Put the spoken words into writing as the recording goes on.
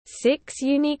6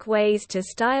 unique ways to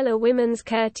style a women's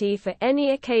kurti for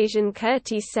any occasion.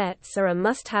 Kurti sets are a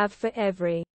must-have for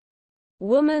every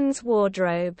woman's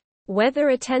wardrobe. Whether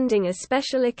attending a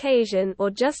special occasion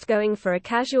or just going for a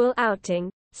casual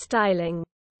outing, styling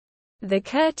the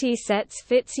kurti sets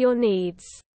fits your needs.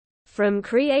 From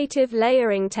creative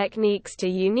layering techniques to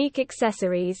unique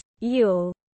accessories,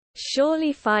 you'll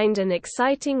surely find an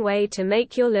exciting way to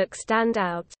make your look stand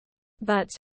out. But,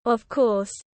 of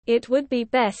course, it would be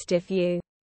best if you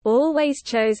always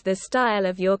chose the style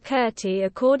of your kurti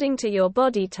according to your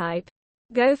body type.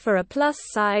 Go for a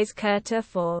plus-size kurta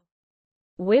for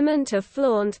women to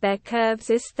flaunt their curves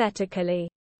aesthetically.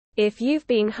 If you've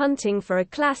been hunting for a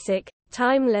classic,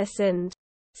 timeless and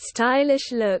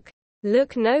stylish look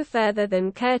no further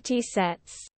than kurti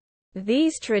sets.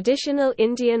 These traditional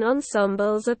Indian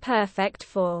ensembles are perfect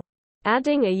for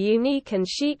adding a unique and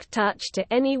chic touch to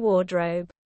any wardrobe.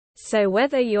 So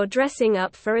whether you're dressing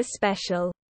up for a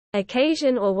special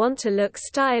occasion or want to look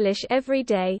stylish every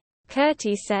day,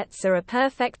 kurti sets are a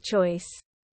perfect choice.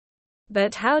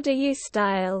 But how do you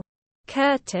style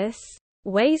kurtis?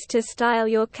 Ways to style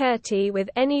your kurti with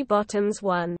any bottoms.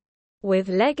 1. With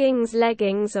leggings.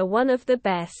 Leggings are one of the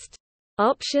best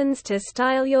options to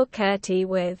style your kurti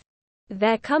with.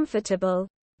 They're comfortable,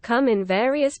 come in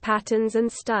various patterns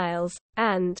and styles,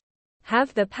 and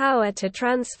have the power to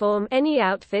transform any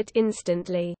outfit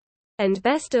instantly. And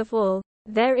best of all,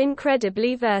 they're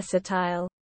incredibly versatile.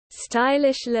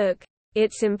 Stylish look.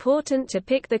 It's important to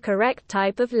pick the correct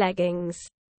type of leggings.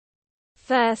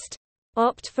 First,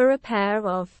 opt for a pair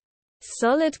of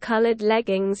solid colored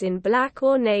leggings in black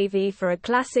or navy for a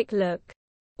classic look.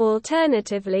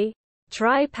 Alternatively,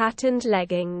 try patterned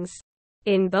leggings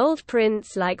in bold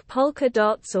prints like polka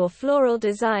dots or floral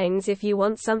designs if you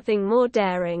want something more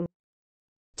daring.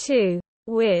 2.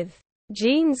 With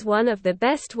jeans. One of the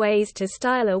best ways to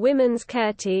style a women's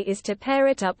kurti is to pair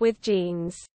it up with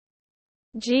jeans.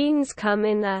 Jeans come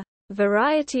in a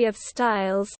variety of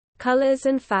styles, colors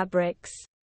and fabrics.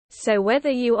 So whether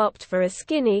you opt for a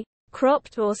skinny,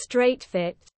 cropped or straight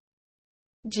fit,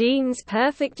 jeans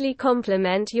perfectly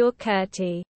complement your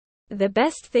kurti. The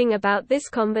best thing about this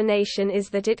combination is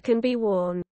that it can be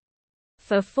worn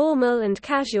for formal and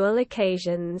casual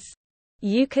occasions.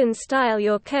 You can style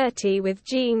your kurti with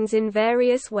jeans in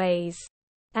various ways.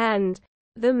 And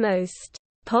the most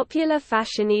popular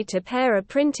fashion is to pair a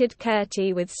printed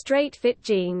kurti with straight-fit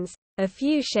jeans, a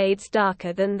few shades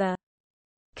darker than the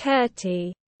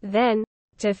kurti. Then,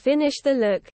 to finish the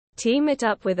look, team it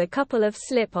up with a couple of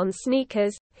slip-on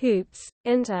sneakers, hoops,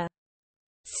 and a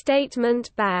statement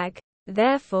bag.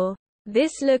 Therefore,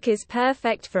 this look is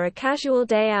perfect for a casual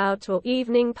day out or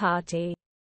evening party.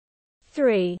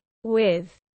 3.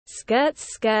 With skirts.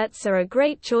 Skirts are a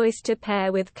great choice to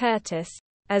pair with kurtis,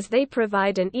 as they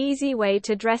provide an easy way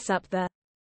to dress up the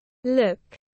look.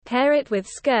 Pair it with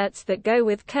skirts that go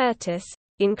with kurtis,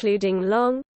 including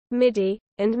long, midi,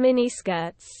 and mini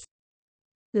skirts.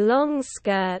 Long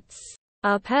skirts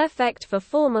are perfect for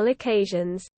formal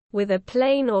occasions, with a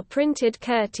plain or printed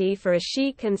kurti for a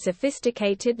chic and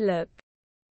sophisticated look.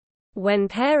 When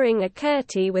pairing a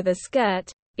kurti with a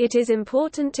skirt, it is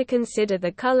important to consider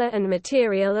the color and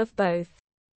material of both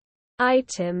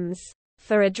items.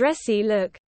 For a dressy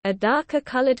look, a darker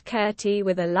colored kurti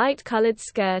with a light colored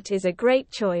skirt is a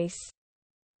great choice.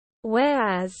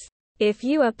 Whereas, if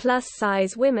you are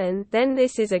plus-size women, then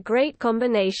this is a great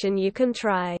combination you can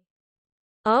try.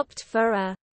 Opt for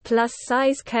a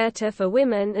plus-size kurta for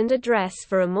women and a dress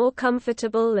for a more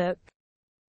comfortable look.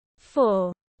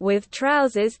 4. With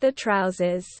trousers. The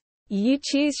trousers you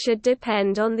choose should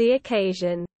depend on the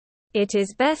occasion. It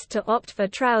is best to opt for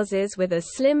trousers with a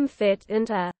slim fit and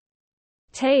a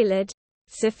tailored,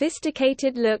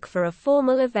 sophisticated look for a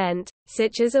formal event,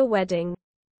 such as a wedding.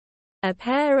 A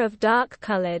pair of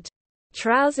dark-colored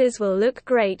trousers will look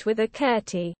great with a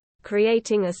kurti,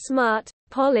 creating a smart,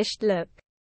 polished look.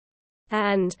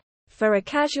 And, for a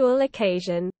casual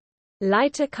occasion,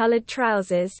 lighter colored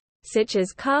trousers, such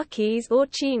as khakis or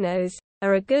chinos,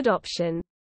 are a good option.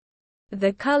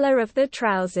 The color of the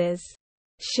trousers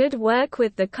should work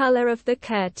with the color of the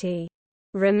kurti.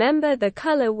 Remember the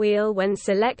color wheel when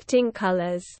selecting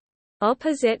colors.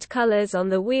 Opposite colors on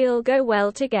the wheel go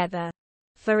well together.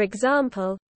 For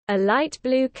example, a light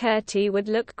blue kurti would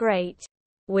look great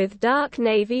with dark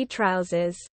navy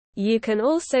trousers. You can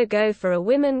also go for a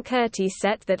women kurti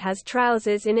set that has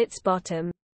trousers in its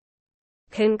bottom.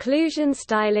 Conclusion.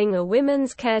 Styling a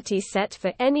women's kurti set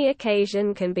for any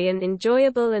occasion can be an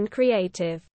enjoyable and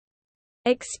creative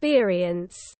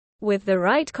experience. With the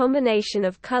right combination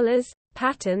of colors,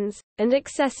 patterns, and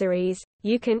accessories,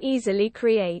 you can easily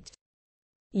create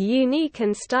Unique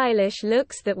and stylish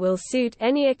looks that will suit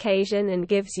any occasion and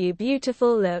gives you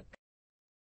beautiful look.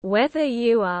 Whether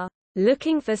you are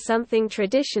looking for something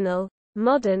traditional,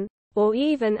 modern, or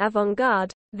even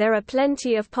avant-garde, there are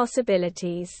plenty of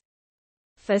possibilities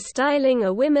for styling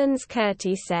a women's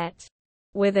Kurti set.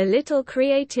 With a little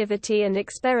creativity and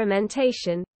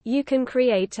experimentation, you can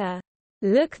create a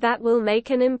look that will make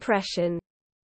an impression.